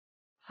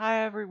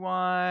Hi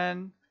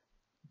everyone,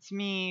 it's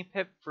me,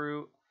 Pip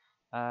Fruit,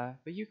 but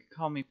you can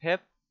call me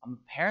Pip. I'm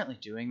apparently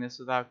doing this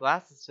without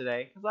glasses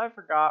today, because I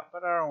forgot,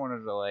 but I don't want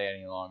to delay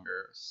any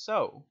longer.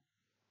 So,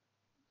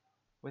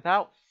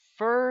 without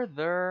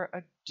further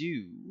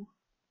ado,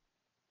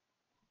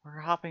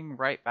 we're hopping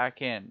right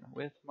back in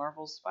with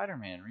Marvel's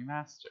Spider-Man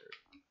Remastered.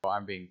 Oh,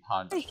 I'm being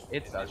punched.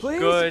 It's a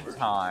good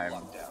time.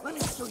 Let me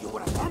show you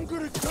what I'm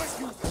gonna cut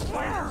you,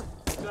 Spider!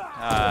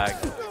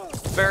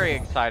 Very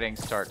exciting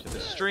start to the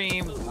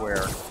stream.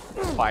 We're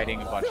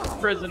fighting a bunch of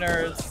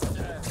prisoners.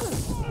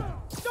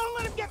 Don't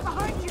let him get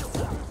behind you!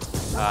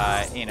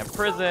 In a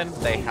prison,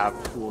 they have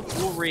cool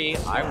jewelry.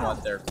 I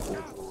want their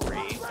cool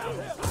jewelry.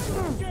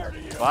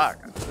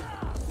 Fuck.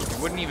 It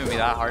wouldn't even be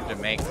that hard to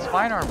make.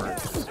 Spine armor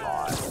is just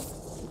hot.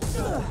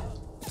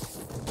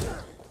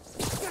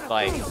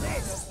 Like,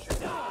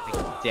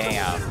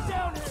 damn.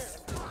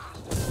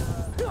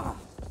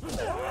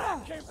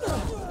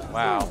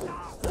 Wow.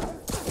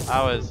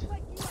 That was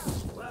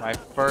my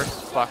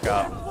first fuck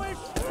up.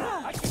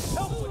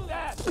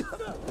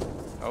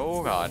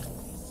 Oh god.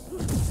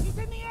 He's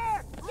in the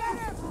air! Get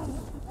him!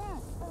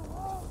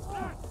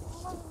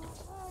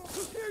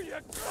 Here you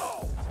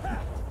go!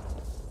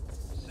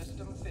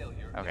 System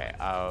failure. Okay,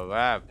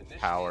 that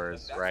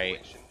powers,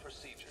 right?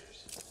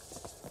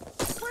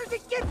 Where'd he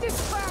get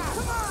this crap?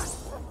 Come on!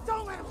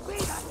 Don't let him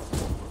beat us!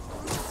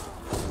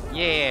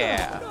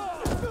 Yeah!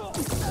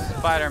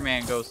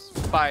 Spider-Man goes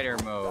spider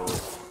mode.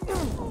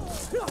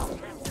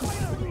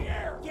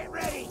 Get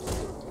ready!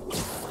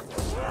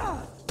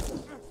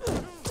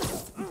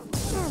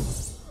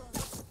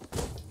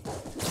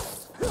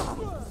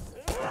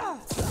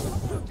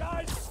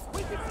 Guys,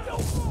 we can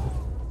still...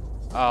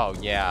 Oh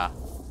yeah.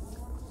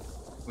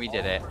 We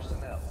did it.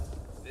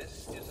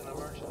 This is an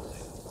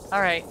emergency.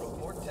 Alright.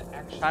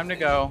 Time to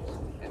go.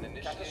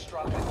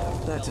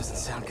 That doesn't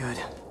sound good.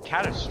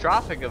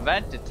 Catastrophic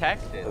event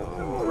detected.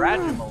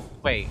 Congratulations.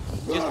 Wait,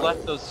 you just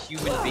left those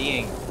human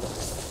beings.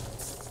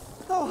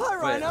 Oh, hi,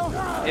 Rhino.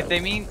 But if they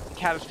mean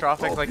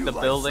catastrophic, like the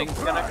building's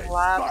gonna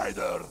collapse,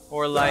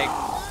 or like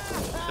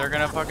they're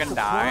gonna fucking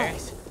die. What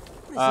is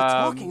he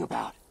talking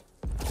about?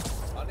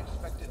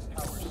 Unexpected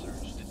power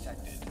surge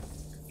detected.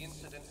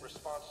 Incident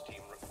response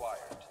team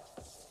required.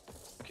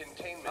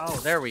 Containment. Oh,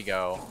 there we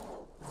go.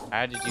 I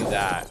had to do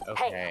that.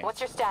 Okay. Hey, what's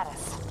your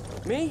status?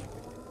 Me?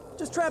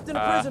 Just trapped in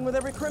a prison with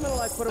every criminal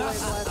I put away in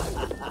the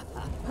last...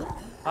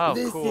 Oh,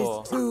 This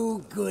cool. is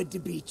too good to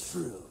be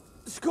true.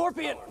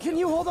 Scorpion, can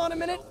you hold on a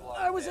minute?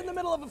 I was in the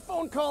middle of a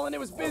phone call and it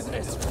was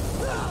business.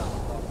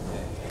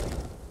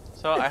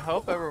 So I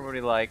hope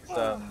everybody likes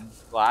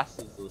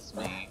glasses-less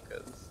me,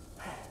 because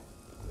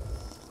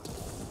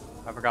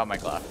I forgot my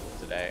glasses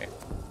today.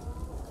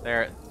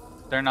 They're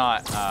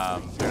not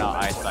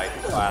eyesight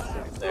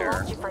glasses. They're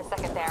Lost you for a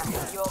second there.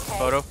 You okay?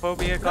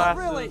 photophobia Not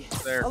glasses. really.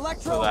 They're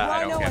Electro, so that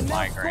I Rhino, don't get and now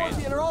migraines.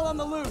 Scorpion are all on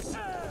the loose.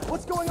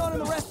 What's going on in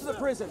the rest of the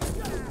prison?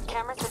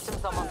 Camera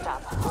system's almost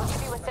up. I'll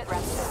give you a sit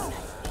rep soon.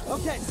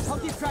 Okay, I'll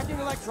keep tracking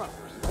Electro.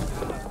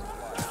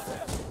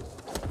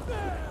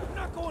 I'm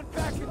not going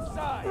back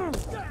inside!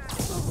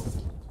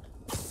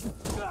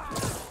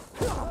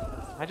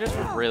 I just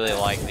really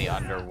like the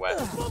underwet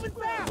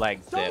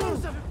leg zip.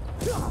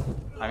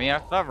 I mean,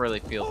 that really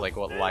feels like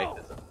what life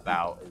is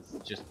about, is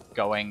just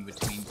going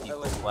between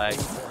people's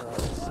legs.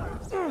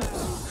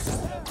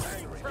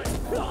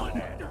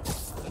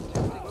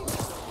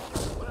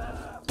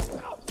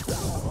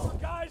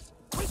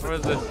 What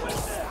was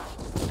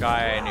this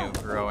guy I knew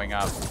growing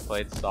up who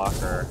played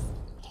soccer,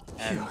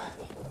 and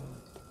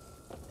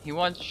he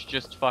once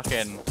just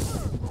fucking,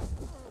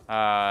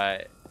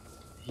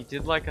 he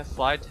did like a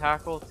slide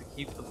tackle to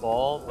keep the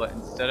ball, but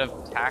instead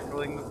of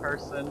tackling the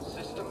person,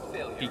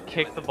 he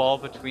kicked the ball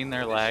between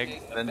their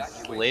legs, then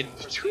slid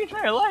between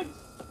their legs.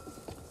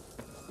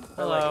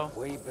 Hello.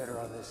 Way better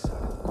on this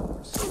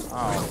side.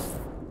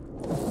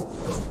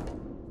 Oh.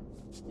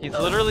 He's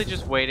literally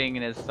just waiting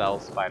in his cell,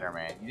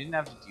 Spider-Man. You didn't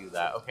have to do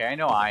that. Okay, I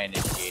know I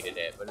initiated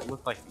it, but it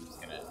looked like he was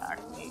gonna attack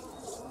me.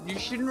 You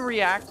shouldn't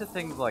react to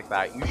things like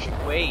that. You should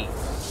wait.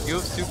 You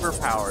have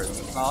superpowers.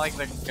 It's not like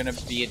they're gonna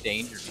be a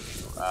danger to you.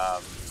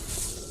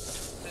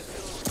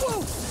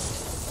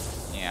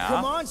 Yeah.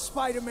 Come on,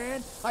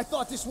 Spider-Man. I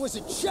thought this was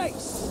a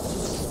chase.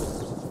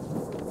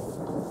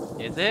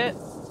 Is it?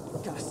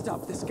 Gotta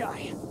stop this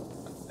guy.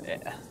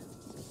 Yeah.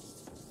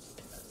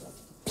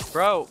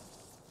 Bro,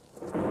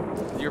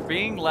 you're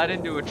being led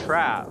into a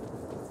trap.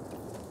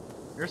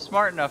 You're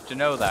smart enough to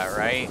know that,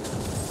 right?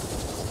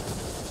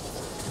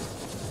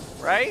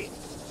 Right?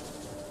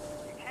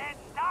 You can't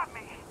stop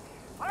me,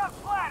 but I'm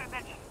flattered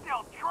that you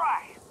still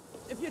try.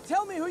 If you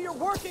tell me who you're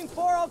working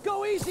for, I'll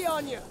go easy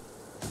on you.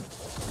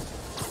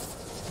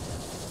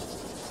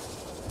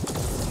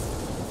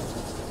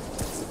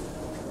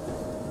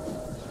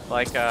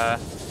 Like, okay,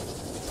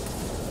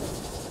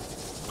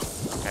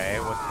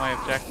 what's my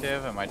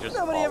objective? Am I just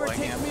Nobody ever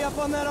following takes him? me up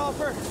on that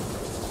offer.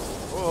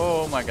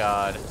 Oh my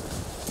god.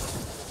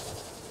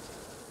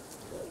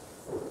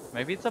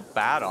 Maybe it's a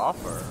bad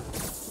offer.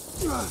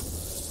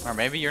 Or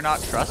maybe you're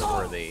not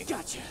trustworthy.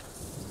 Gotcha.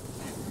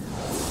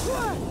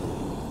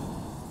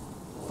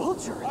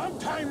 culture. Long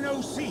time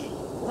no see.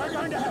 We're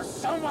going to have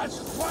so much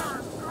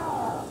fun.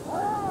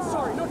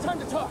 Sorry, no time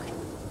to talk.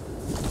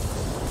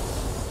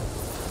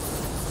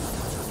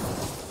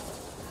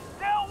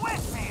 Still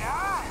with me,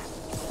 huh?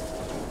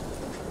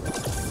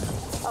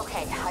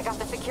 Okay, I got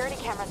the security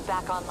cameras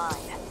back online.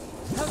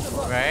 How's it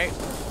look? Right?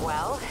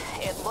 Well,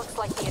 it looks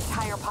like the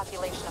entire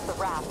population of the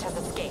raft has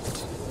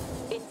escaped,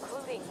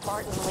 including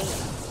Martin Lee.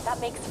 That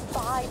makes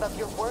 5 of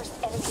your worst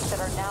enemies that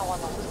are now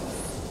on the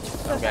loose.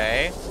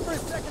 Okay. For a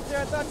second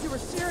there, I thought you were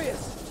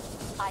serious.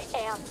 I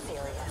am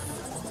serious.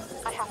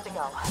 I have to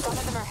go. Some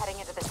of them are heading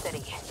into the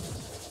city.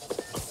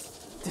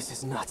 This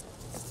is nuts.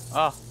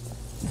 Oh.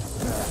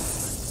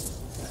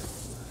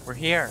 We're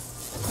here.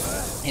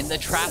 In the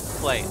trap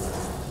place.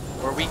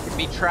 Where we can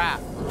be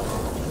trapped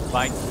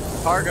by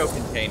cargo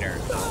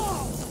containers.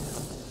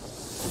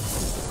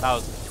 That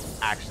was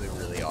actually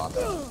really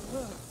awesome.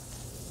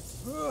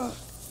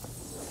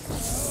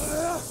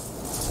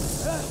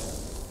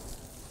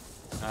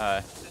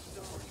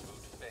 System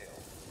reboot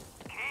failed.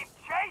 Keep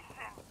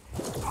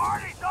chasing.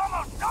 Party's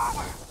almost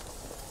over.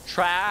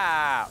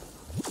 Trap!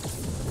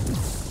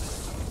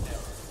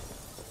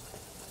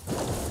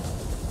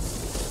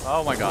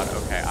 Oh my god,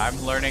 okay, I'm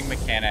learning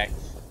mechanics.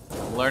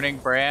 I'm learning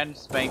brand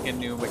spanking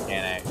new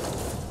mechanics.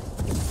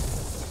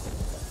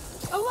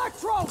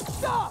 Electro,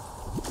 stop!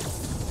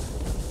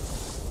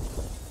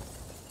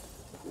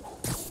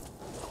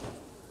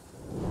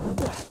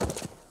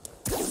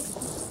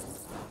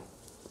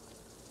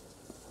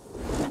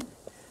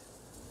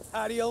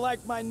 How do you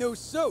like my new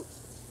suit?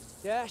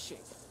 Dashing.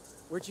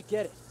 Where'd you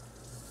get it?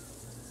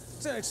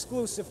 It's an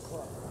exclusive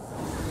club.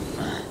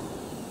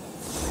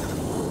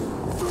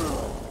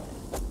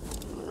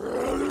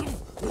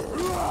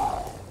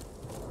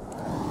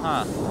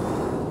 Huh.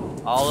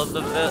 All of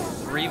the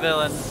 3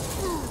 villains,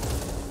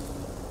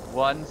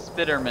 1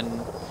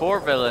 Spiderman, 4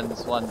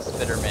 villains, 1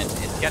 Spiderman.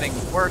 It's getting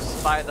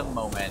worse by the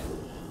moment.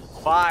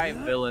 5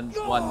 villains,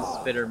 1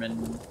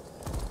 Spiderman.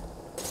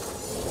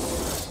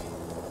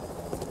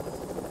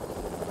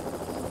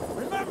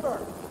 Remember,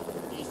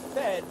 he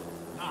said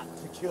not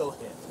to kill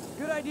him.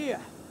 Good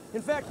idea.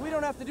 In fact, we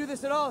don't have to do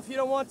this at all if you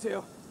don't want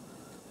to.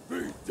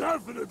 We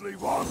definitely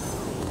want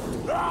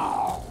to.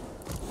 Now!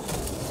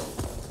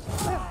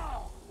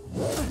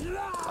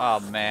 Oh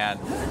man.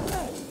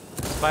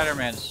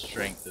 Spider-Man's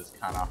strength is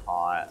kind of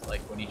hot.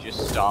 Like when he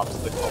just stops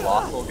the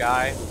colossal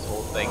guy, his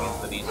whole thing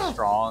is that he's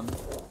strong.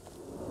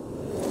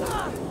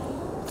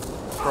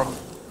 From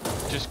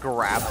just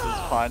grabs his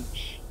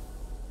punch.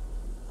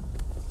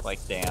 Like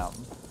damn.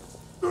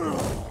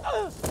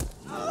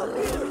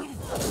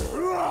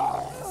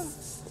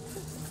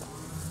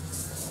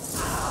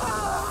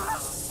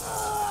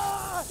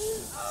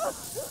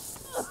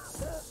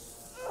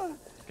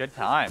 Good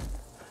time.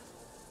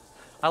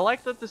 I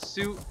like that the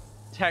suit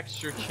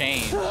texture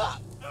changed.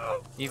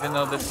 Even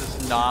though this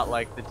is not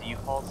like the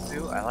default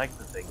suit, I like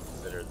that they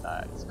considered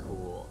that. It's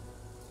cool.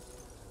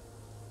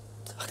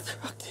 Dr.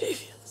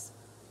 Octavius.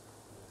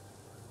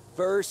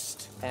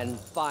 First and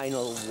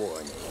final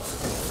warning.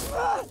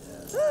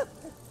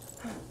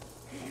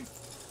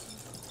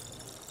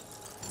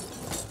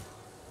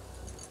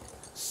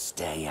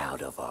 Stay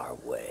out of our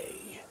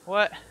way.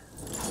 What?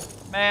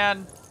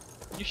 Man,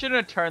 you shouldn't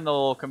have turned the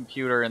little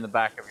computer in the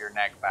back of your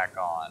neck back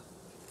on.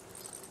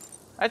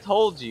 I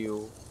told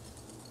you.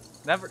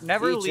 Never Each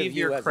leave of you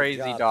your has a crazy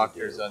job to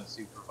doctors do.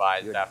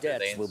 unsupervised Your after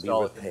they debts will be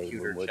install a repaid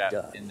computer when we're chip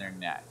done. in their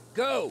neck.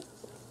 Go!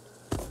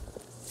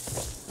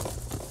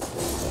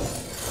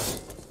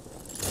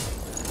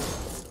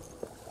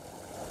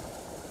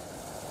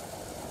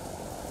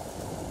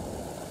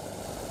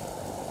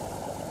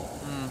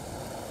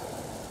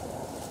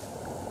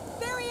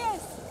 There he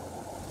is!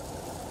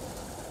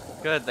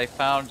 Good, they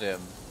found him.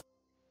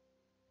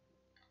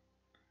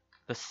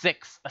 The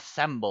 6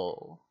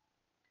 assemble.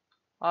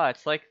 Ah,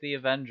 it's like the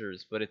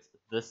Avengers, but it's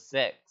the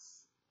 6.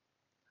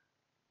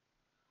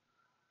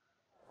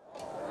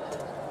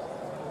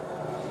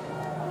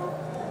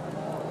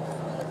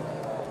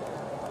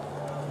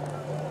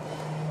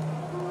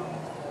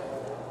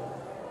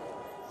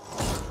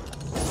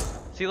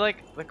 See,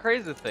 like, the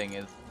crazy thing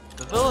is,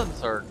 the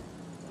villains are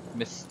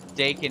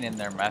mistaken in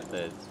their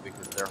methods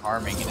because they're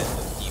harming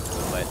innocent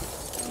people, but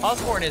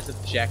Osborn is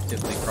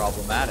objectively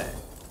problematic.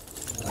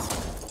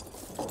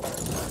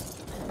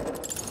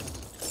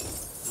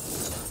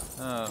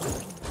 Oh.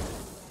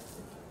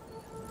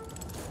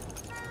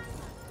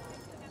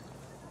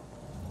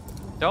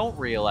 Don't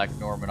re-elect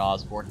Norman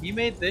Osborn. He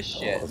made this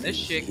shit, and this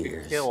shit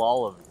could kill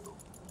all of you.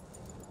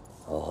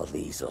 All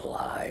these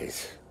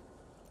lies.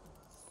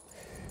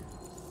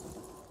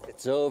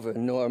 It's over,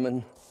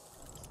 Norman.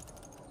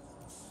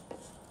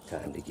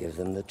 Time to give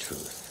them the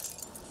truth.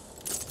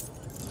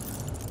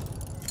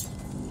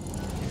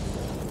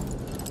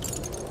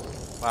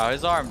 Wow,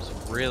 his arms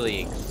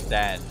really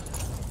extend.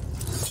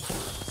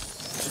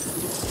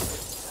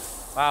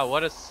 Wow,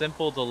 what a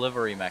simple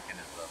delivery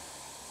mechanism.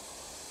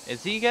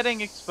 Is he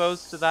getting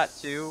exposed to that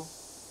too?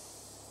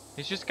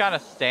 He's just kind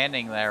of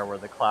standing there where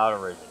the cloud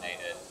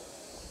originated.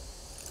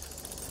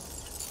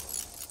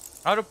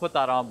 I would have put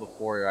that on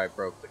before I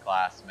broke the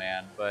glass,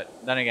 man.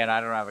 But then again,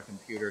 I don't have a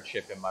computer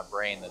chip in my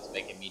brain that's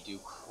making me do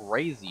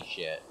crazy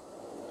shit.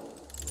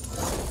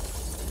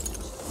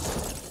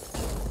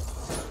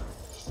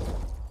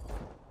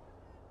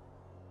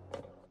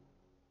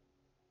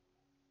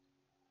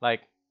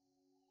 Like,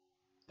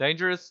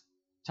 dangerous,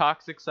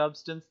 toxic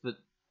substance that...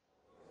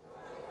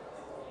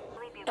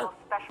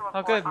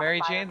 Oh good,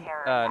 Mary Jane,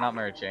 not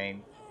Mary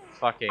Jane.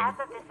 Fucking... As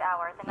of this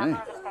hour, the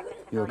number of affected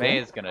You okay? May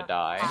is gonna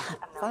die.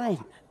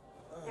 Fine.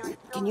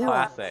 Can you,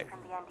 Classic.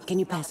 can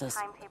you pass those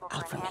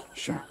out for me?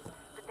 Sure.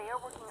 But they are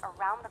working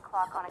around the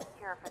clock on a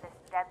cure for this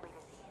deadly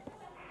disease.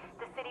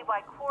 The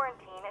citywide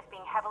quarantine is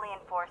being heavily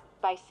enforced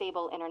by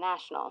Sable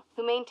International,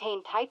 who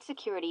maintain tight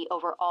security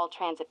over all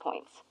transit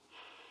points.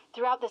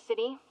 Throughout the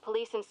city,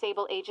 police and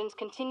Sable agents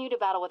continue to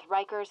battle with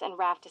Rikers and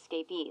Raft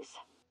escapees.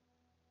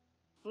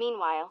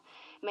 Meanwhile,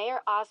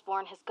 Mayor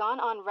Osborn has gone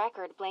on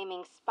record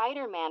blaming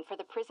Spider-Man for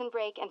the prison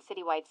break and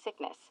citywide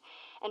sickness,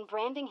 and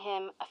branding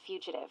him a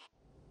fugitive.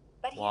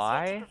 But he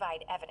has yet to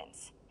provide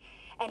evidence,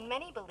 and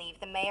many believe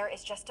the mayor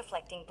is just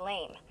deflecting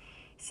blame,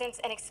 since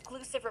an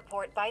exclusive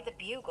report by the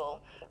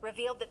Bugle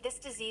revealed that this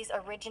disease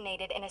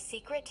originated in a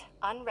secret,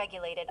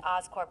 unregulated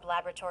Oscorp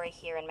laboratory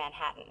here in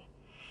Manhattan.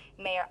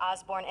 Mayor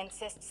Osborn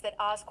insists that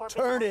Oscorp is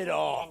working with the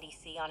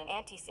NDC on an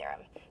anti-serum,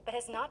 but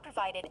has not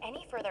provided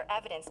any further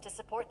evidence to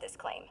support this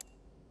claim.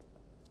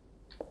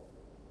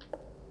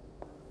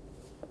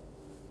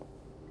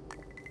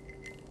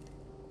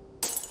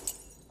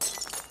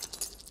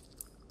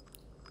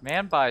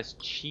 Man buys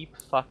cheap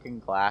fucking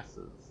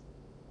glasses.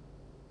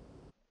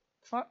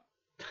 It's not...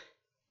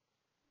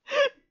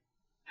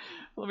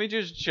 Let me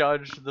just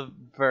judge the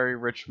very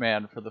rich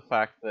man for the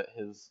fact that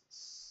his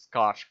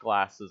Scotch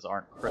glasses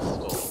aren't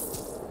crystal.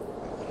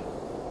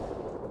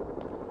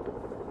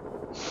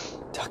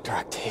 Dr.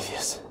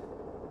 Octavius,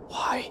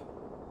 why?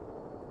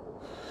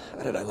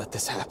 How did I let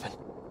this happen?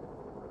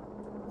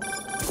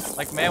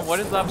 Like, man, what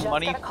is that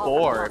money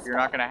for if you're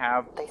not gonna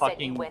have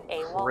fucking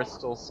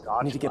crystal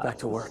Scotch I need to get back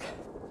to glasses?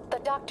 work. The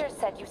doctor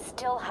said you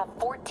still have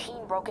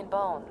 14 broken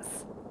bones.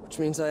 Which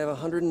means I have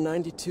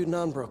 192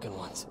 non-broken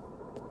ones.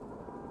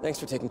 Thanks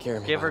for taking care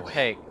of me, Give by or the way.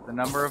 take, the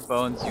number of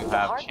bones you The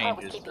have hard part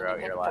was changes keeping throughout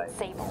you your hidden life.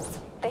 from Sables.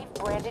 They've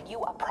branded you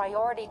a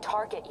priority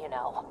target, you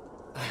know.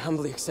 I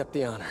humbly accept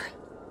the honor.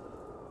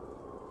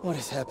 What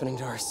is happening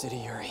to our city,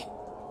 Yuri?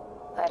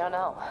 I don't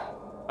know.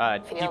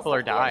 Feels People are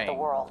like the end of dying. the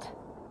world.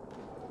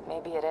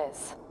 Maybe it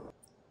is.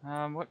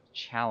 What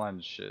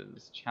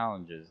challenges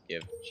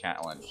give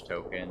challenge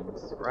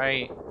tokens,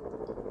 right?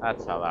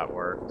 That's how that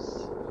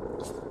works.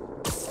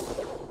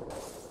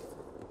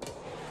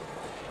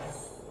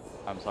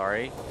 I'm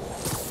sorry.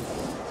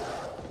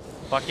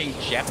 Fucking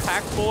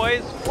jetpack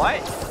boys? What?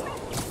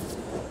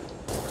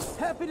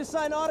 Happy to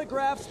sign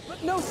autographs,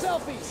 but no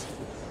selfies!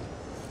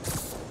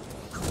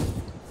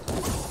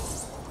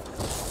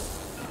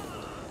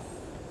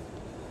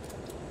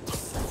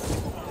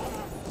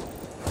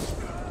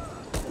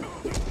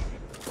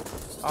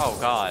 Oh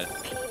god.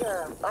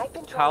 Peter, I've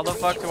been How trying the to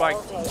fuck reach you do I...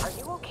 all day. Are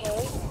you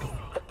okay?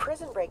 The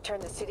prison break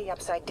turned the city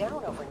upside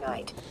down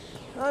overnight.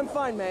 I'm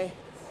fine, May.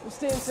 I'm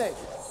staying safe.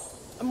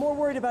 I'm more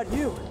worried about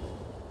you.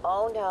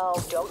 Oh no,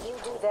 don't you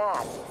do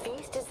that.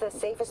 Feast is the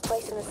safest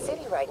place in the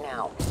city right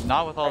now.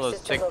 Not with all Our those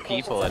sister sick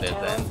locations people it in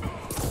town,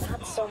 isn't.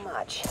 Not so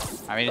much.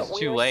 I mean, it's But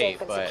too we're late,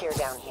 safe and but... secure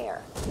down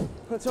here.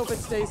 Let's hope it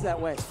stays that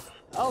way.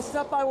 I'll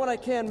stop by when I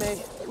can,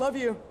 May. Love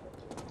you.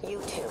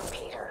 You too,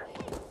 Peter.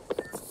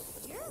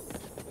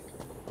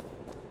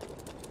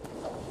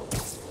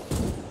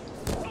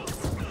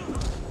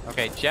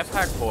 Okay,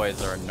 jetpack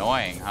boys are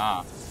annoying,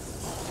 huh?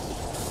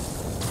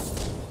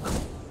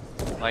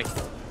 Like,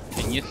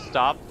 can you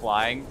stop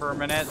flying for a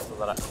minute so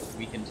that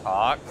we can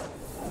talk?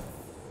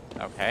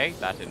 Okay,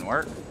 that didn't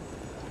work.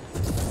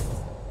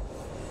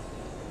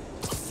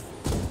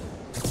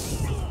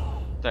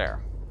 There.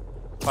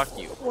 Fuck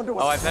you. Wonder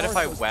what Oh, I bet if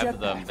I powers those web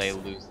them, jetpacks. they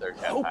lose their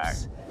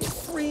jetpack.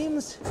 Hopes,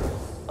 dreams,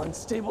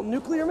 unstable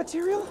nuclear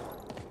material?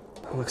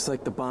 Looks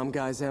like the bomb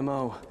guy's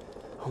MO.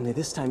 Only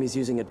this time he's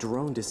using a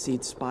drone to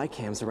seed spy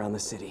cams around the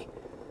city.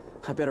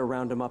 I better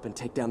round him up and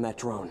take down that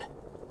drone.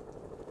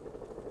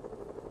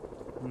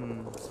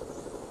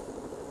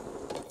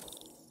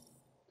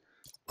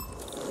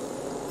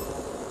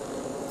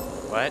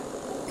 What?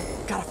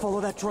 Gotta follow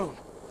that drone.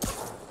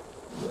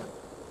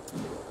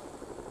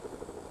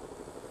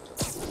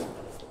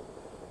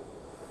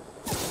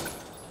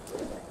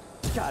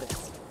 Got it.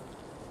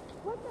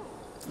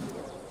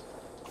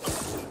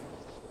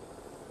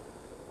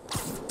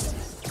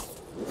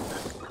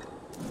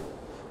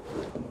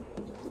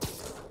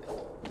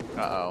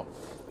 Uh-oh.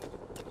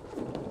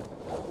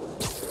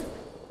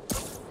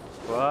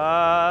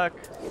 Fuck.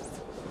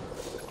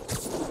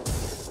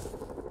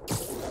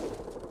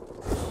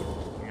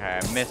 Okay,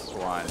 I missed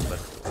one, but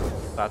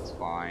that's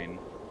fine.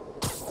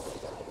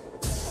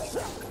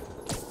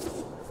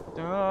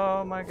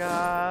 Oh my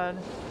god.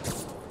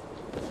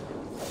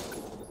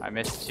 I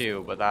missed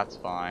two, but that's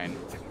fine.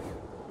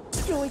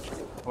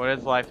 What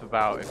is life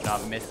about if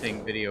not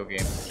missing video game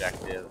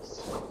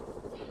objectives?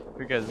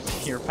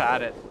 because you're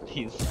bad at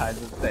these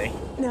kinds of things.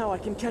 Now I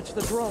can catch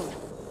the drone.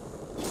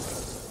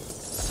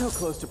 So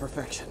close to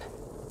perfection.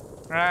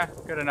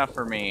 Good enough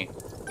for me.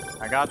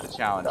 I got the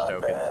challenge Not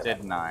tokens, bad.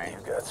 didn't I?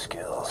 You got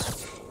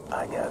skills.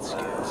 I got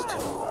skills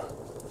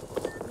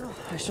too.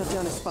 I shut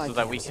down his spy So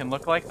that we cams. can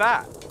look like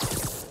that.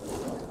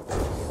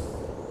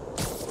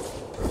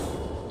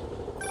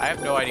 I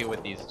have no idea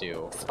what these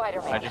do.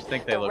 Spider-Man, I just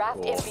think they the look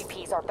Raft cool.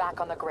 MVPs are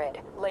back on the grid,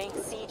 laying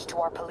siege to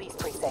our police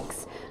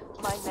precincts.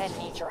 My men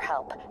need your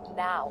help,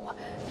 now.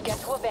 Get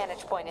to a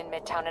vantage point in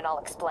Midtown and I'll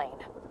explain.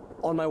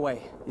 On my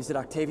way. Is it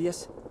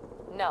Octavius?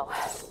 No,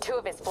 2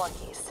 of his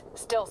flunkies.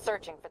 Still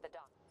searching for the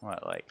doc.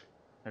 What, like,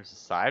 there's a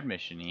side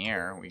mission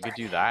here. We could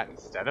do that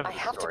instead of I the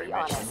have to story be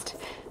mission. honest.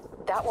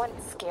 That one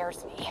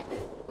scares me.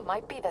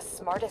 Might be the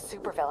smartest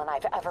supervillain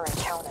I've ever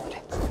encountered.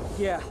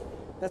 Yeah,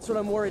 that's what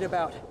I'm worried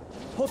about.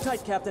 Hold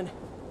tight, Captain.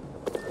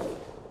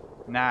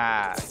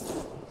 Nah.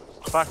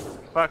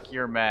 Fuck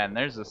your men.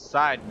 There's a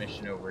side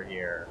mission over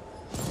here.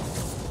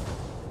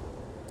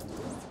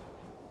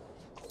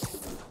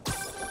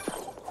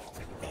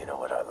 You know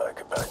what I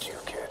like about you,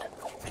 kid?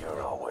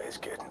 You're always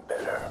getting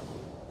better.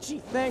 Gee,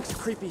 thanks,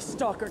 creepy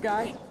stalker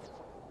guy.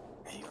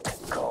 You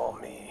can call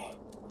me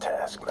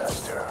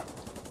Taskmaster.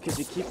 Because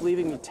you keep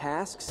leaving me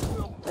tasks?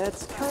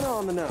 That's kind of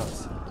on the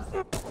nose.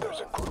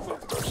 There's a group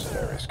of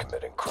mercenaries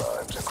committing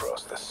crimes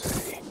across the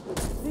city.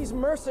 These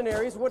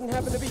mercenaries wouldn't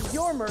happen to be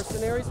your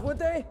mercenaries, would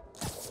they?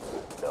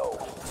 No.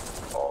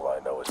 All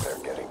I know is they're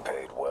getting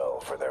paid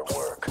well for their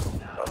work.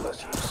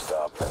 Unless you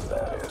stop them,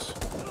 that is.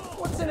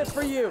 What's in it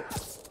for you?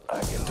 I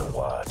get to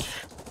watch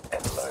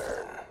and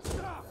learn.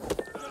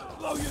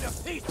 Blow you to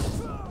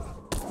pieces!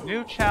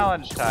 New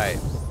challenge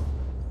types.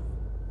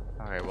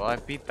 Okay, well I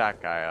beat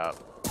that guy up,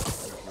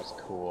 which was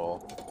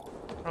cool.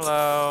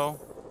 Hello.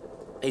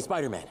 Hey,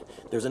 Spider-Man,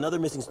 there's another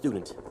missing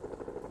student.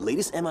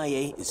 Latest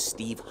MIA is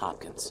Steve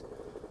Hopkins.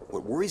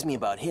 What worries me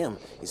about him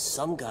is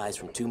some guys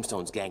from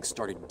Tombstone's gang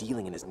started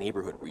dealing in his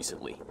neighborhood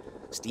recently.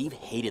 Steve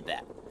hated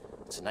that.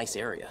 It's a nice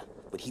area,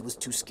 but he was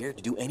too scared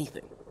to do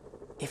anything.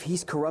 If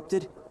he's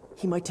corrupted,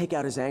 he might take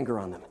out his anger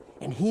on them,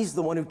 and he's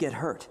the one who'd get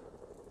hurt.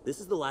 This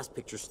is the last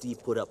picture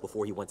Steve put up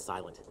before he went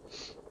silent.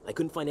 I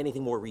couldn't find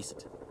anything more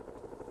recent.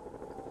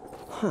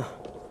 Huh.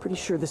 Pretty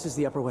sure this is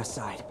the Upper West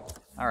Side.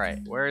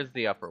 Alright, where is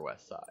the Upper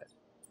West Side?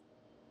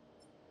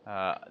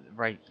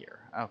 Right here.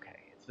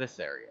 Okay, it's this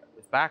area.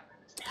 With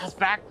backpacks. It has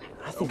backpacks!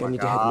 I think Oh I my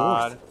need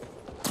God.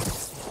 to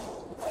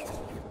head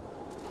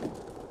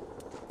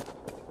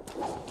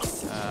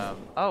north.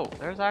 Oh,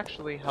 there's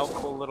actually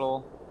helpful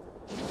little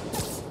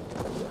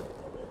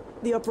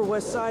The Upper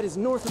West Side is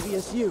north of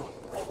ESU.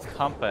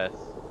 compass.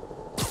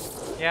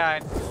 Yeah,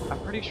 I'm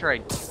pretty sure I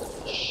just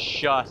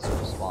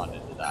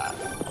responded to that.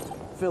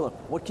 Philip,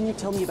 what can you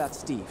tell me about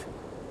Steve?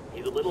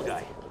 He's a little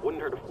guy.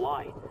 Wouldn't hurt to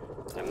fly.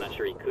 I'm not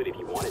sure he could if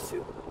he wanted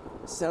to.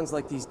 Sounds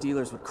like these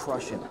dealers would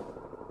crush him.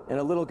 And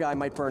a little guy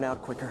might burn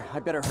out quicker. I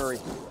better hurry.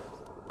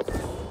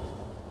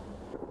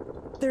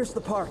 There's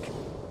the park.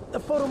 The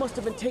photo must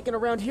have been taken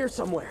around here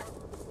somewhere.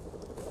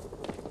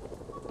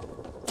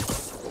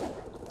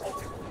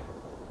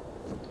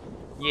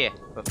 Yeah,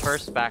 the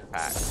first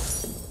backpack.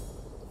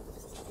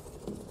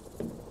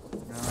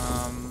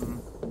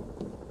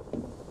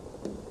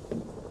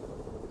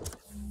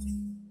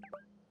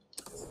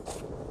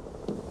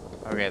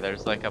 Okay,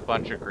 there's like a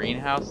bunch of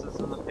greenhouses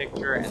in the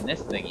picture, and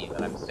this thingy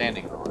that I'm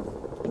standing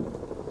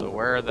on. So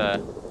where are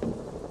the...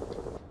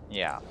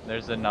 Yeah,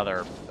 there's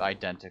another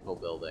identical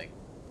building.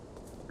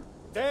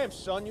 Damn,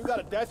 son, you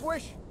got a death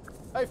wish?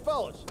 Hey,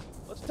 fellas,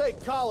 let's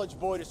take college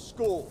boy to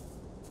school.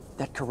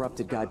 That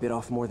corrupted guy bit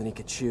off more than he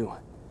could chew.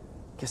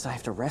 Guess I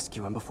have to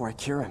rescue him before I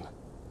cure him.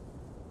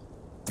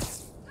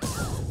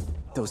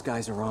 Those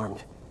guys are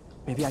armed.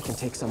 Maybe I can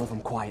take some of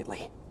them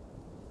quietly.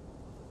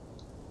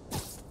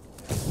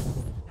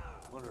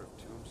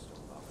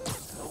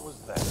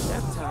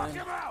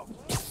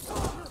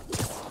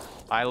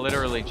 I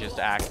literally just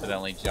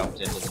accidentally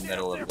jumped into the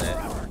middle of it.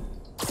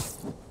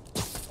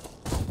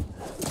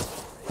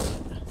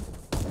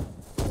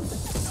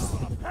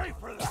 Pay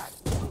for that!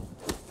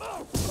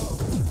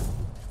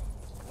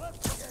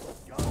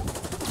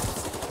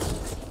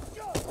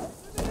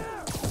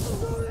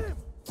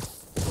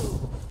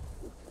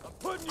 I'm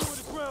putting you in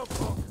the ground,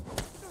 punk!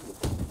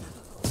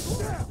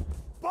 Down!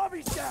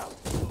 Bobby's down!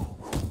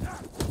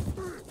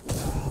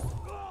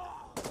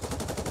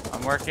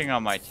 I'm working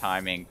on my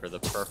timing for the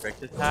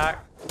perfect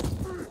attack.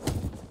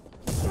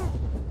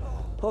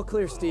 All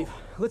clear, Steve.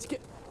 Let's get...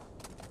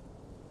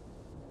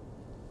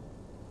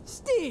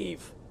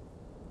 Steve!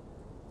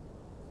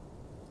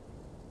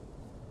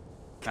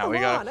 Now Come we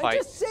gotta on, I fight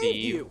just saved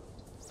Steve. you!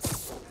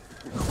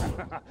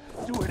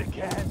 Do it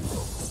again!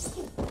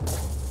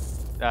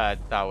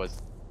 That was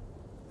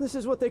This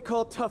is what they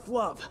call tough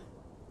love.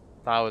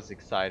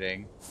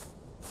 exciting.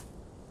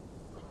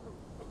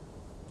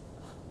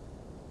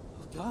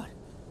 Oh, God.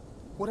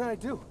 What did I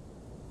do?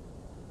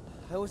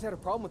 I always had a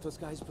problem with those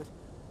guys, but...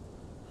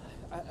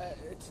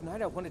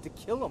 tonight I wanted to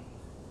kill them.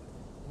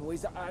 In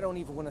ways I don't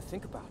even want to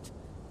think about.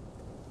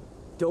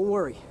 Don't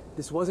worry.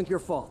 This wasn't your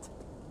fault.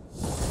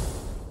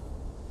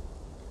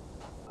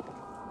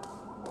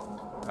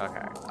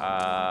 Okay,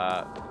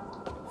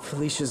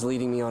 Felicia's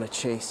leading me on a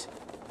chase,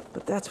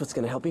 but that's what's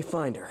gonna help me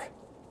find her.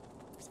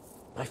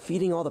 By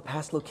feeding all the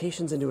past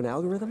locations into an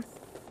algorithm,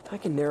 I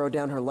can narrow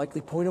down her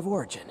likely point of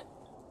origin.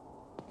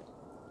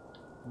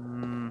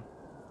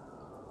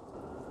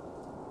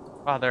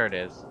 Oh, there it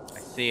is. I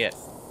see it.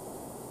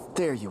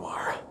 There you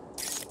are.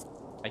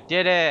 I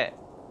did it!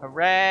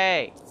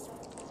 Hooray!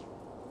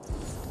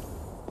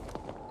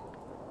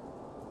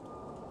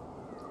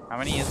 How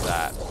many is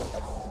that?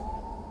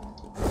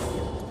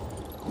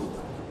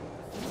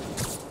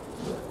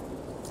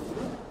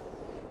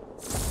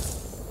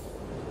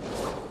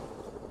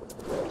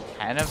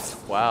 Ten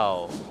of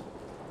 12.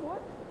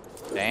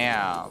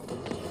 Damn.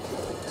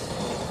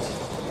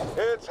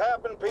 It's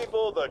happened,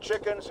 people. The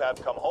chickens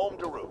have come home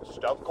to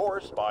roost. Of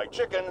course, by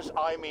chickens,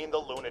 I mean the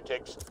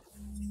lunatics.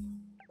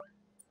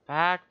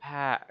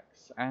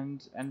 Backpacks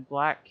and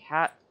black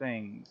cat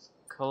things.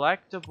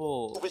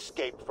 Collectibles. Who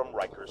escaped from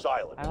Rikers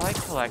Island. I like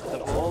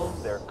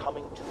collectibles. They're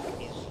coming to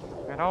ease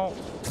you. I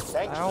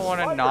don't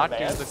want to not do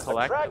the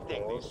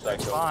collectibles. They're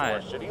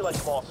fun.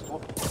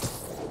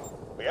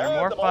 They're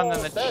more fun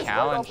than the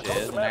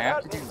challenges, and I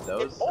have to do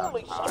those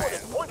only someone had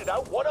sometimes. pointed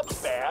out what a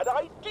bad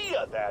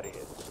idea that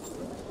is.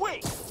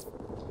 Wait,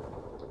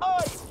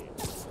 I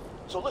did.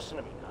 So listen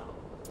to me now.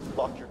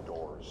 Lock your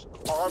doors.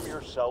 Arm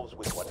yourselves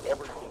with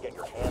whatever you can get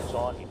your hands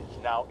on. It is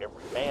now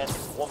every man,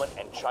 woman,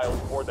 and child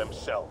for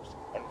themselves.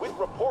 And with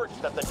reports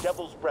that the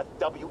Devil's Breath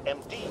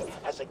WMD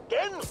has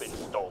again been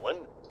stolen,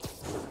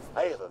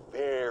 I have a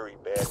very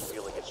bad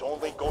feeling it's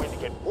only going to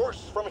get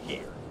worse from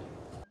here.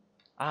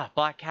 Ah,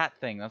 black cat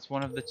thing. That's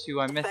one of the two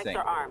I'm missing. Suspects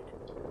are armed.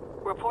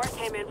 Report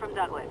came in from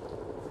Douglas.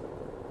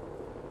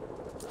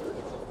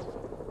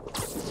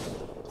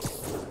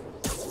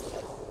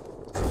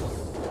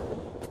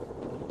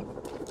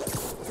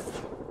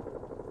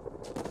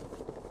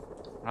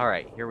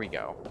 Alright, here we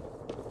go.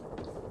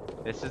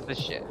 This is the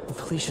shit.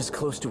 Felicia's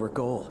close to her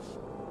goal,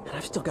 and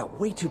I've still got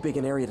way too big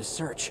an area to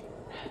search.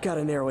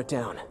 Gotta narrow it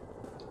down.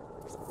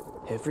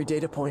 Every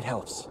data point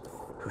helps.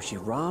 Who she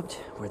robbed,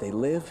 where they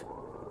live.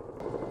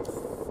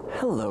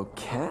 Hello,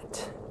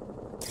 cat.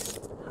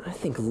 I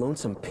think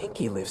Lonesome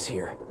Pinky lives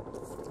here.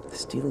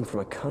 Stealing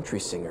from a country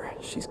singer.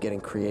 She's getting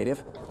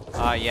creative.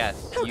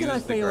 Yes. How can I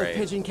use the fail at grave.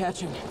 pigeon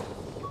catching?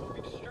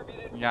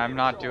 Yeah, I'm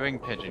not doing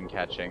pigeon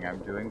catching. I'm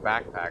doing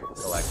backpack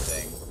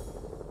collecting.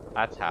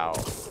 That's how.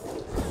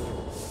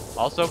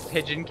 Also,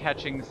 pigeon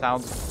catching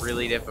sounds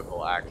really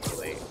difficult,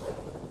 actually.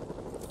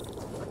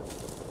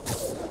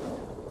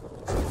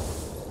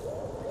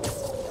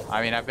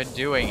 I mean, I've been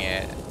doing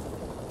it,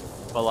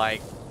 but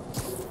like,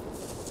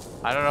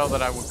 I don't know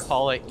that I would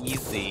call it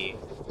easy.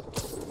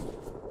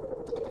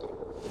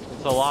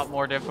 It's a lot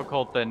more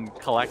difficult than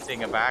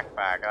collecting a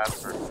backpack,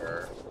 that's for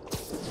sure.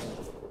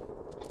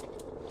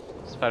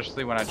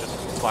 Especially when I just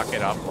fuck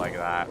it up like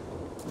that.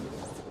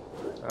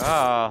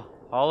 Oh,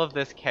 all of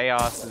this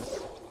chaos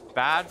is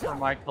bad for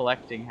my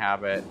collecting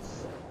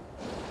habits.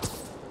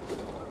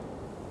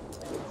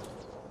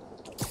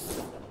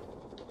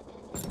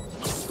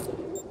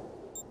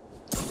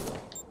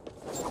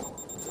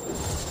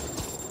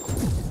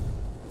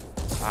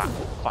 Ah,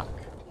 fuck.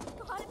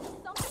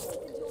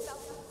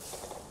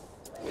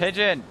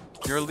 Pigeon,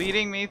 you're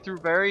leading me through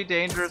very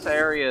dangerous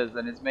areas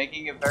and it's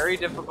making it very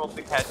difficult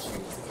to catch you.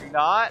 Could you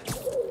not?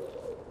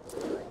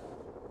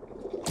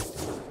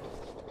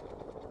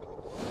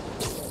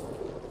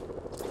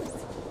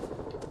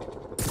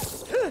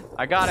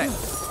 I got it.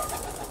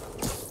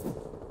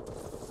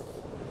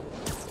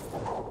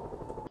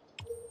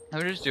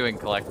 I'm just doing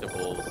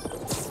collectibles.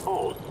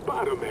 Oh,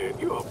 Spider-Man,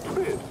 you're a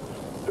prince.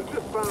 I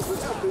just found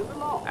the in the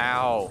law.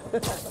 Ow.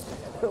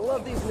 I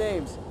love these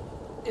names.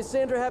 Is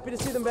Sandra happy to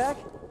see them back?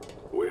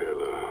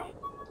 Well,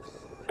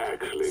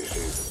 actually,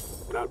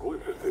 she's not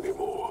with us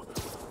anymore.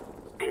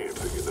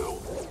 Cancer, you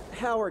know.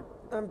 Howard,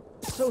 I'm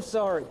so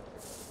sorry.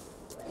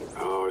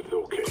 Oh, it's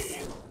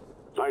okay.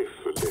 Life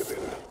for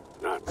living,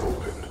 not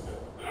moving.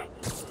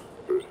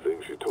 First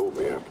thing she told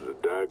me after the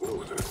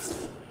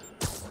diagnosis.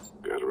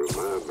 Gotta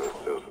remind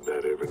myself of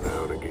that every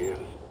now and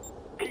again.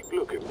 Keep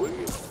looking, will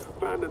you?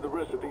 Finding the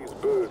rest of these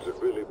birds that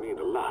really mean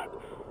a lot.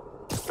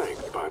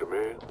 Thanks,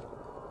 Spider-Man.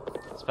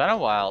 It's been a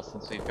while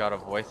since we've got a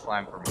voice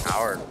line from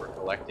Howard for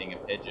collecting a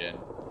pigeon.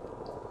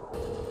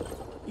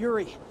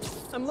 Yuri,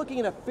 I'm looking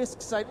at a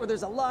Fisk site where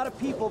there's a lot of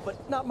people,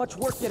 but not much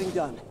work getting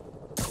done.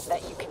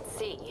 That you can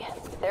see.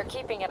 They're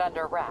keeping it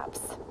under wraps.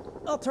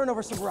 I'll turn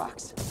over some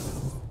rocks.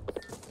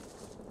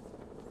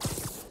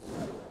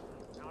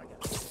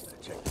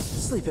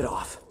 Sleep it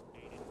off.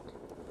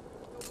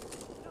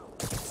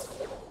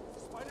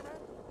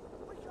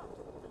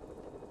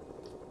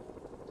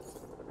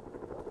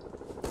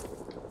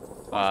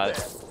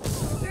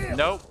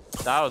 Nope,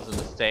 that was a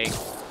mistake.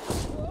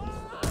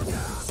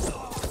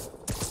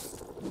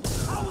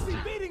 How was he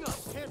beating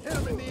us? Can't hit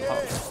him in the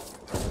air.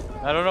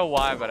 I don't know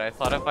why, but I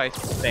thought if I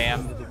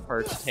spammed the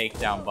first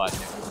takedown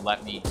button, it would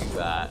let me do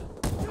that.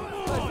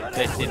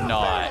 It did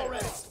not.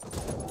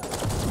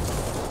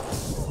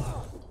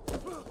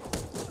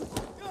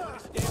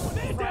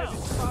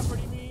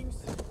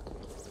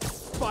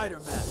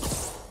 Spider-Man.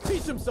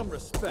 Teach him some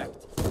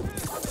respect.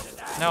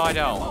 No, I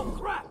don't.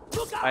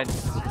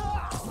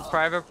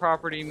 Private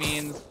property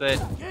means that,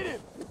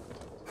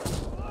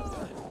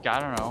 I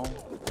don't know,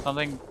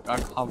 something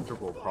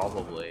uncomfortable,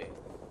 probably.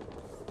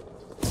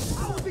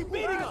 How is he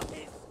beating us?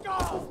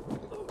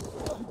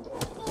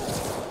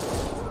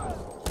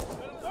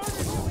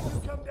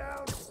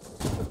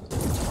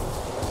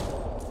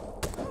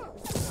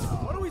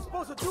 What are we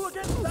supposed to do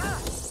against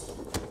that?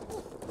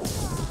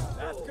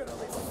 That's gonna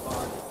leave a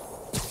mark.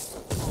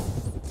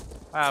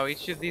 Wow,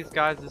 each of these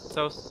guys is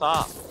so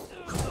soft.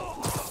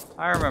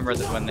 I remember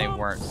that when they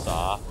weren't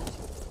soft.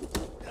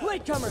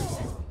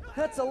 Latecomers!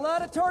 That's a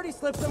lot of tardy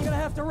slips I'm gonna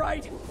have to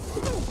write.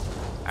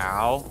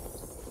 Ow.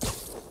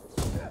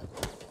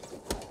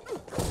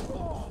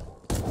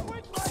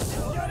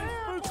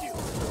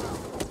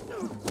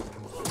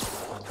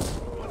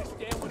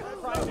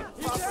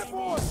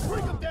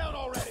 Bring him down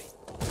already!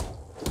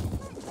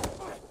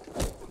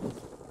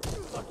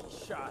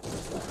 Lucky shot.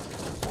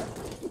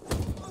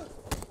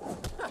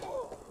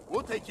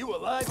 We'll take you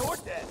alive or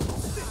dead.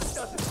 This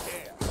doesn't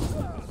care.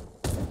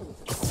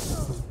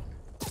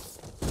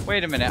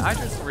 Wait a minute, I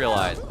just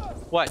realized.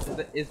 What?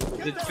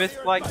 Did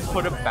Fisk like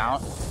put a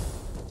bounty?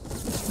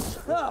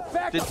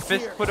 Did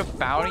Fisk put a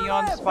bounty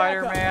on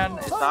Spider-Man?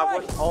 Is that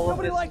what all of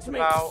this is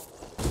about?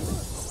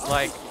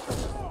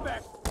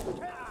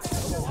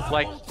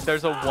 Like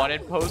there's a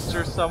wanted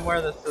poster somewhere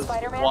that says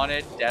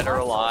wanted, dead or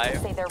alive.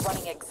 Say they're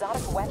running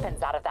exotic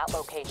weapons out of that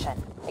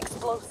location.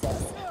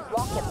 Explosives,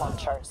 rocket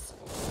launchers.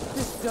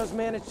 This does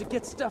manage to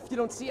get stuff you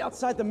don't see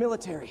outside the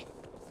military.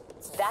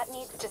 That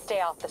needs to stay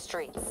off the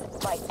streets,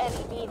 by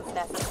any means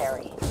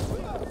necessary.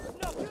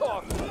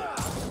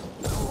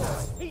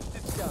 Hate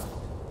this guy.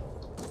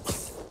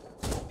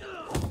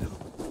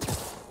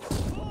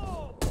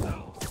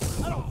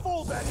 I don't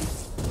fool that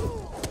easy.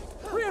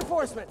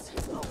 Reinforcements!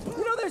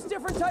 You know there's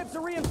different types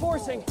of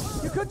reinforcing.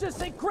 You could just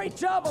say great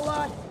job a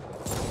lot.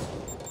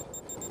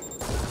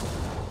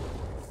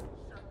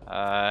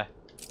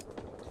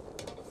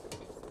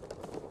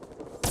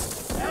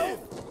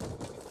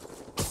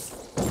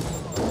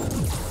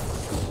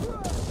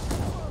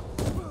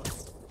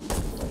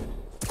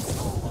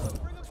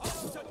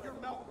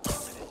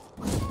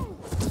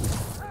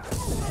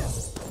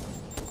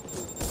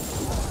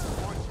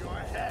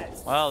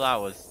 Well, that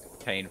was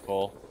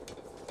painful.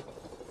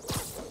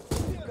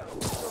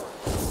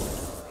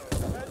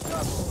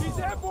 He's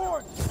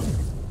airborne!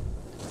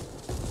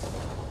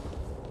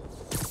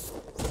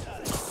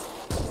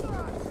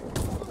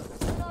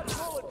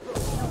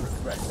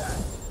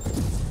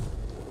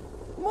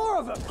 More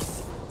of them!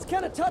 It's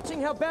kind of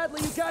touching how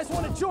badly you guys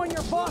want to join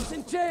your boss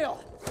in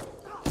jail.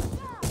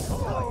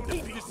 Oh,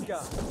 eat this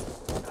guy.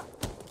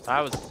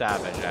 That was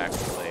savage,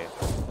 actually.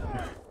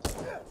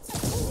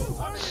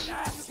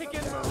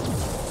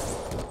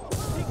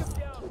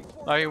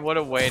 I mean, what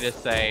a way to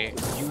say,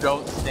 you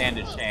don't stand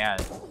a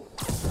chance,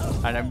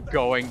 and I'm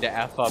going to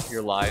F up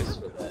your lives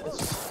for this.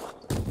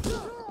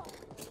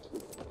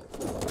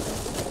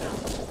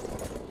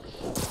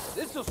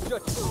 This'll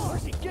shut you.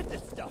 Where'd he get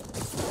this stuff?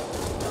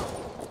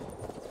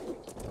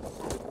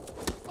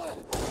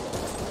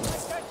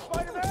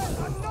 Spider-Man,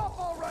 enough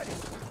already!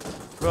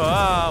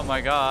 Oh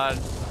my god.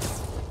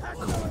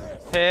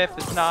 Pip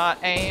is not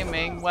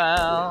aiming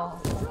well.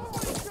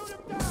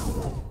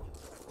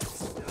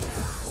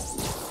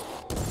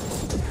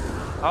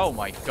 Oh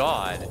my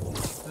god.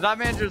 That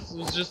man just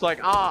was just like,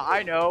 ah,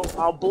 I know,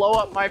 I'll blow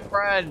up my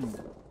friend.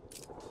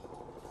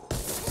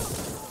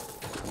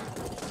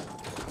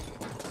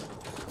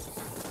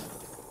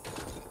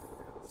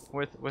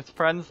 With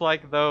friends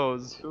like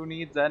those, who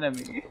needs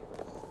enemy?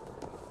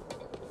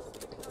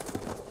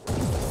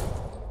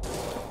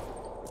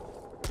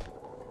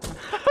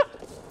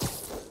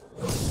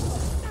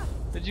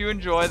 Did you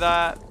enjoy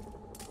that?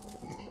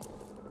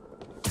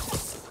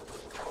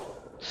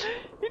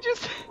 He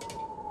just...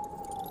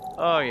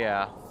 Oh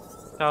yeah,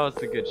 that was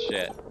the good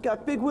shit.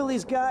 Got Big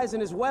Willie's guys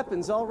and his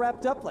weapons all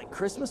wrapped up like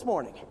Christmas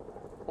morning.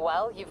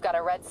 Well, you've got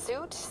a red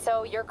suit,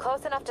 so you're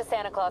close enough to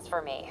Santa Claus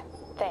for me.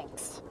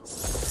 Thanks.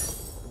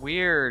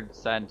 Weird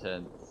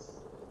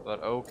sentence,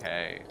 but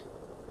okay.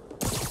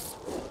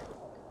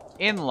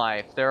 In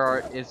life,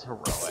 there is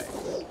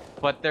heroics,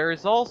 but there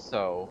is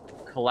also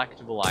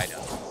collectible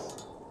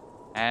items.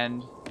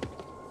 And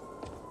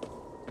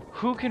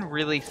who can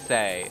really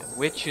say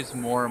which is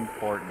more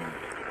important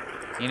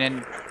in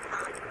a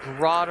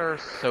broader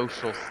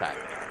social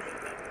setting?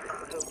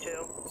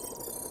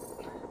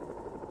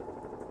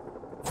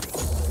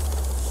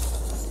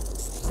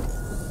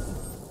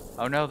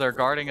 Oh no, they're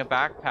guarding a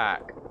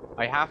backpack.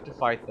 I have to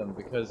fight them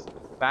because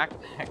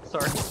backpacks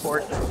are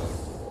important.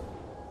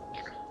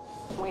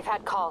 We've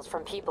had calls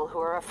from people who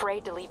are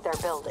afraid to leave their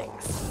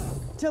buildings.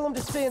 Tell them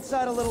to stay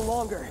inside a little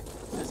longer.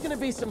 There's gonna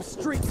be some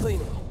street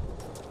cleaning.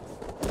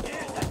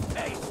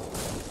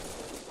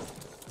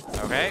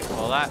 Okay,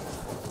 well that...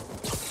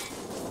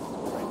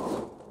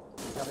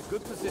 Got a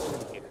good position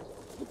here.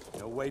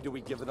 No way do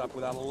we give it up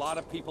without a lot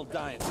of people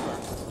dying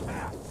first.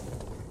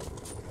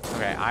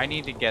 Okay, I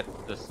need to get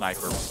the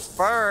sniper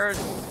first.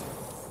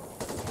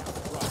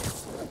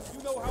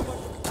 You know how much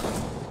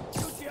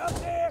shoot you up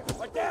there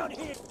or down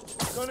here?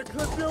 Gonna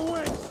clip your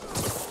wings.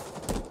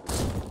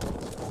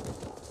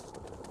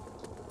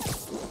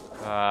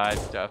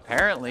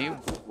 Apparently,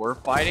 we're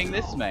fighting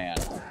this man.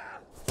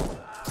 We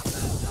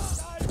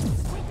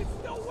can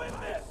still win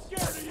this.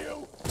 Scared of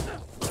you.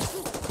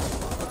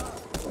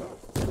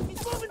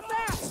 He's moving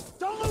fast.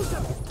 Don't lose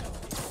him.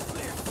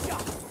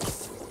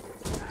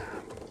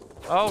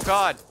 Oh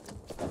god,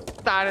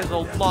 that is a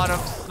lot of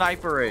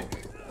sniperage.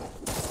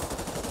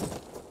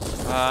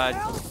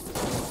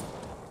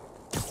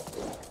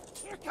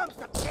 Here comes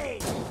the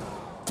pain.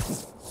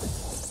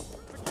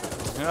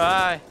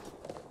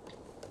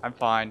 I'm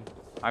fine.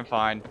 I'm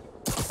fine.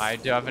 I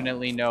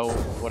definitely know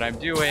what I'm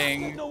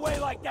doing. No way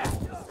like that.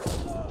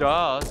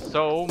 Duh,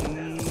 so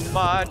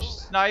much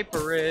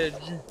sniperage.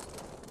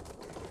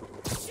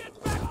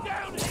 Get back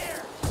down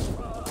here.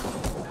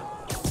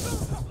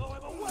 Blow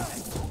him away.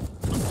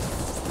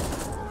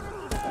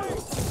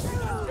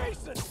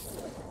 Jason.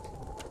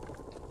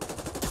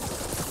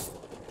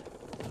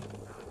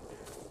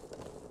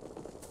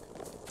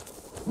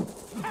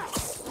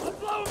 I'm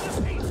blowing the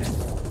pieces.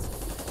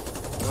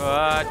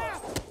 What?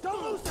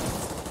 Don't lose him.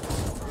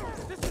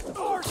 This is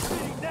our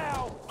city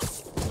now.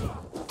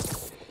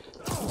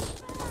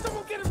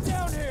 Someone get him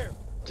down here.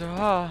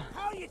 Duh.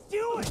 How you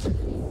doing?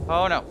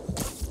 Oh no.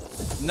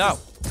 No.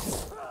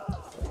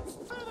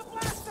 Throw the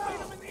blast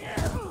item in the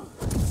air.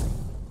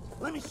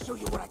 Let me show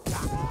you what I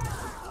got.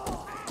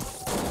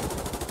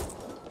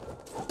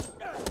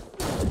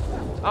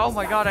 Oh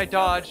my god, I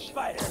dodged.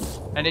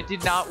 And it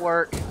did not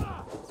work.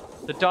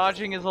 The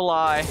dodging is a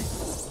lie.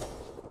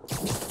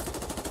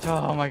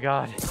 Oh my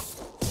god. I'm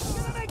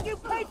gonna make you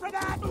pay for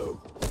that. Who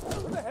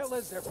the hell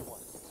is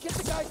everyone? Get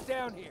the guys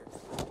down here.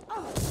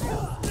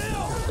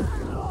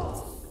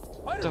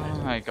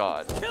 Oh my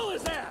god. Kill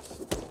his ass.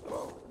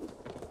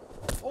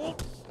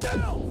 Hold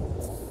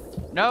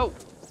still. No.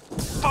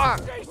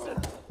 Fuck.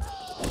 Jason.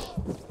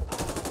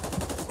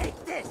 Take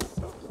this.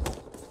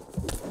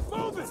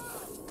 Move it.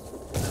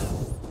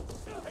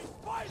 Hey,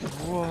 Spider.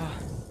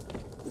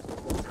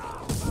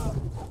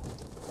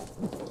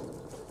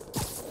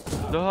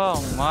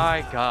 Oh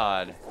my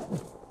god.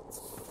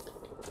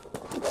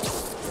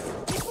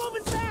 He's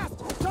moving fast.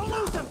 Don't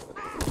lose him.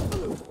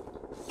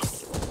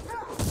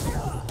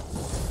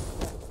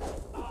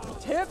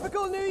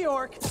 Typical New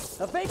York.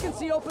 A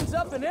vacancy opens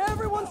up and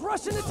everyone's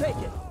rushing to take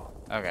it.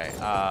 Okay,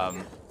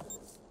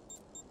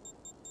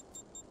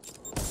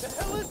 The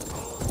hell is...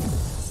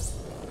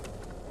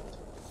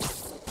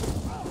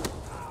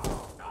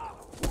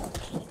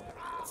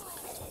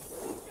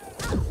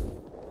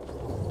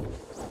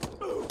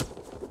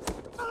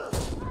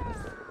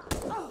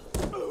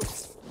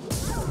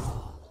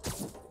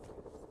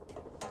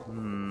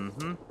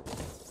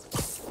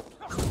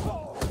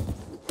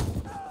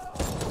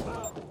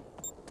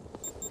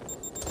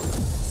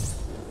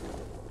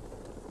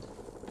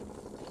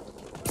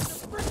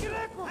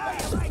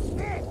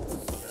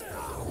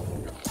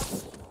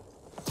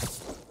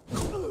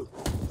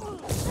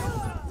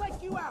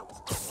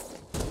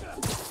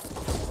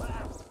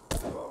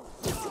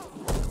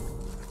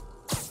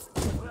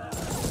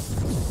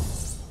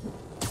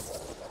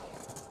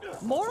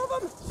 More of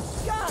them?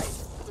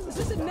 Guys, this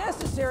isn't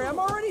necessary. I'm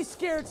already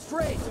scared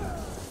straight.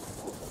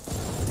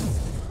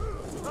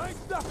 I ain't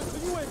stopping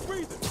till you ain't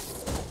breathing. This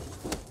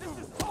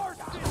is our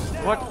city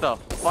now. what the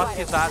fuck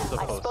is that I've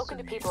supposed spoken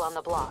to to be? people on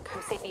the block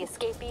who say the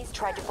escapees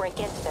tried to break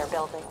into their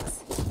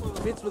buildings.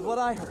 Fits with what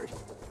I heard.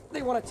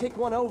 They want to take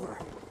one over.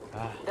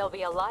 They'll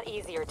be a lot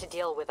easier to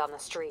deal with on the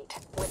street,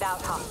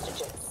 without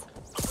hostages.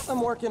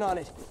 I'm working on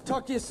it.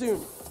 Talk to you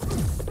soon.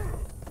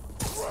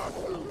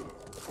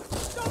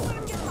 Don't let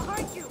him get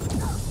behind you.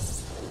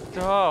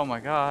 Oh my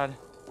god.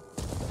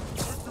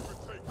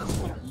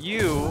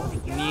 You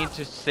need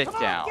to sit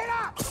down. Get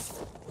up.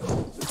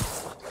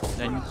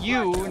 Then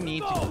you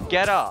need to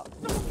get up.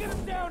 Someone get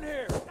him down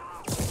here.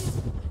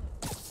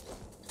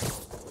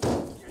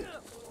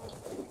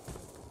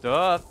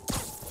 Duh.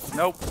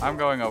 Nope, I'm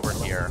going over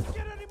here.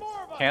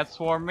 Can't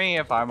swarm me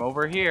if I'm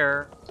over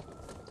here.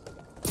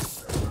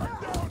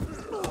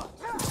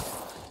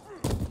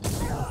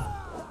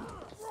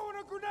 Throwing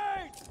a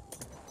grenade.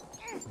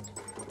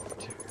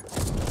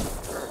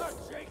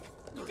 Jake,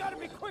 you gotta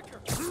be quicker.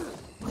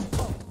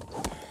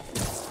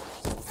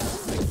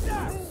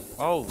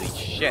 Holy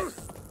shit.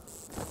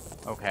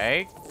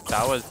 Okay,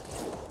 that was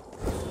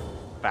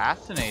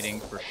fascinating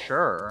for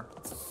sure.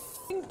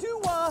 Sing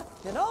doo-wah,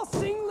 and I'll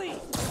sing lead.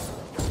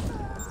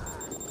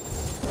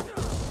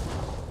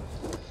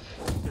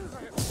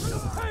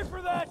 Pay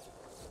for that.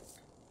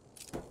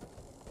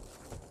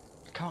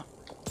 Come on.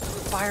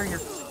 Fire your...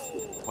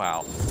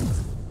 Wow.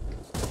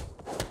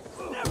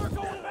 Never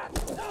going back.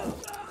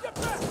 Get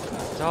back.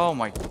 Oh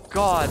my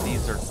god,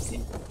 these are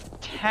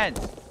intense.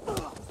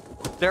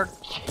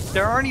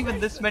 There aren't even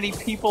this many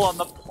people on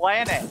the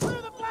planet.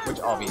 Which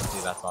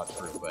obviously that's not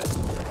true, but...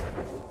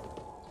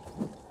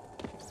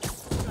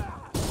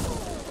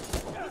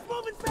 He's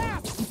moving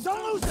fast.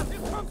 Don't lose him.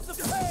 Here comes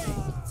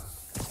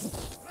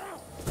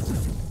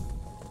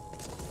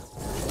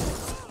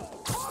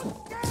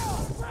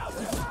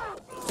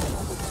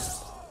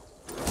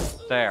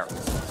There.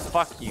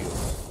 Fuck you.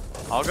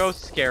 I'll go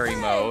scary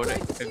mode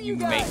if you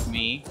make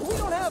me. We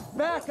don't have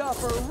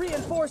backup or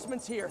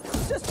reinforcements here.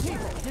 Just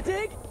people, you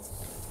dig?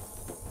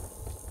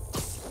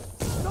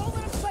 Don't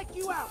let him psych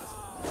you out!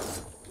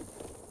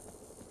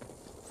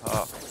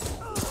 Oh.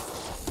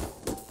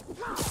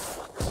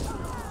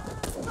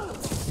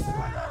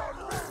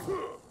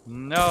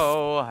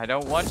 No, I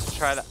don't want to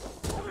try that.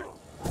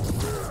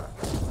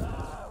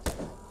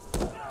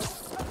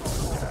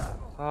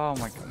 Oh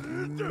my god.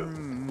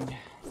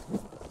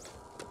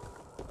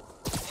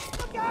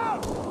 Look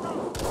out! You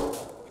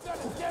got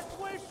a death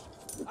wish?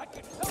 I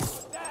can help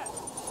with that.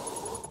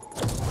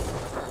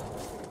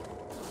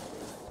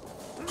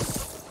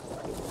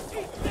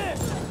 Eat this!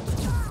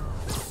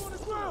 This one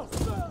is ground!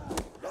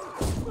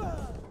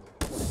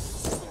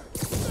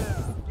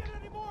 Get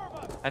any more of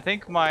us! I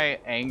think my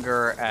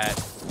anger at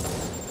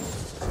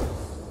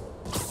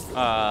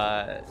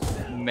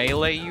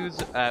melee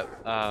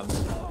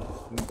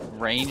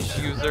ranged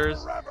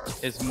users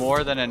is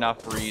more than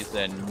enough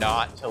reason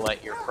not to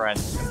let your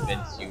friends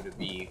convince you to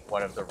be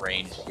one of the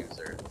ranged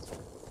users.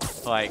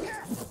 Like,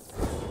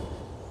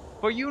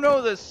 but you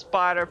know that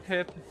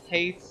Spider-Pip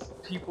hates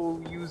people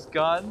who use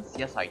guns?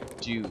 Yes, I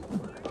do.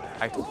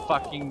 I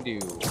fucking do.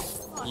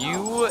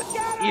 You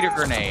eat a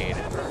grenade.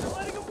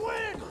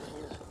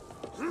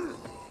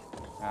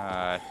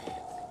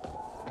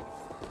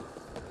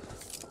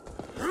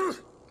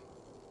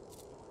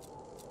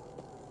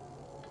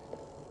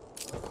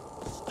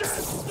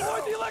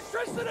 Destroy the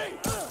electricity!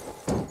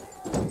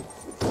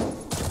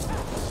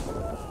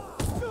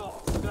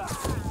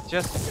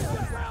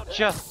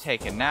 Just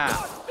take a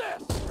nap.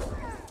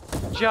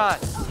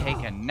 Just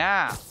take a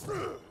nap.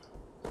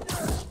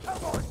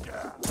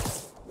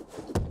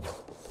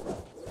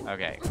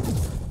 Okay.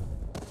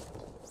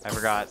 I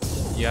forgot.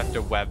 You have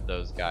to web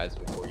those guys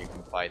before you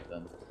can fight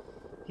them.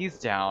 He's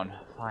down,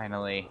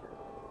 finally.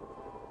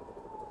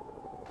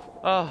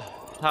 Oh,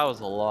 that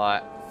was a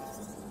lot.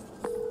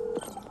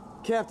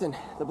 Captain,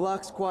 the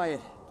block's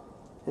quiet.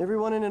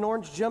 Everyone in an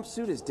orange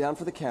jumpsuit is down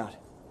for the count.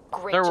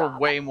 Great There job. were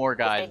way more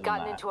guys If they'd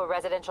gotten into a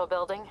residential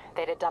building,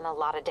 they'd have done a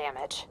lot of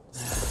damage.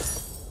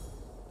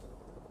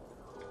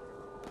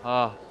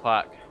 Oh,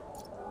 fuck.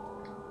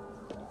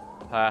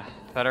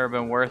 Better have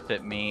been worth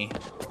it, me.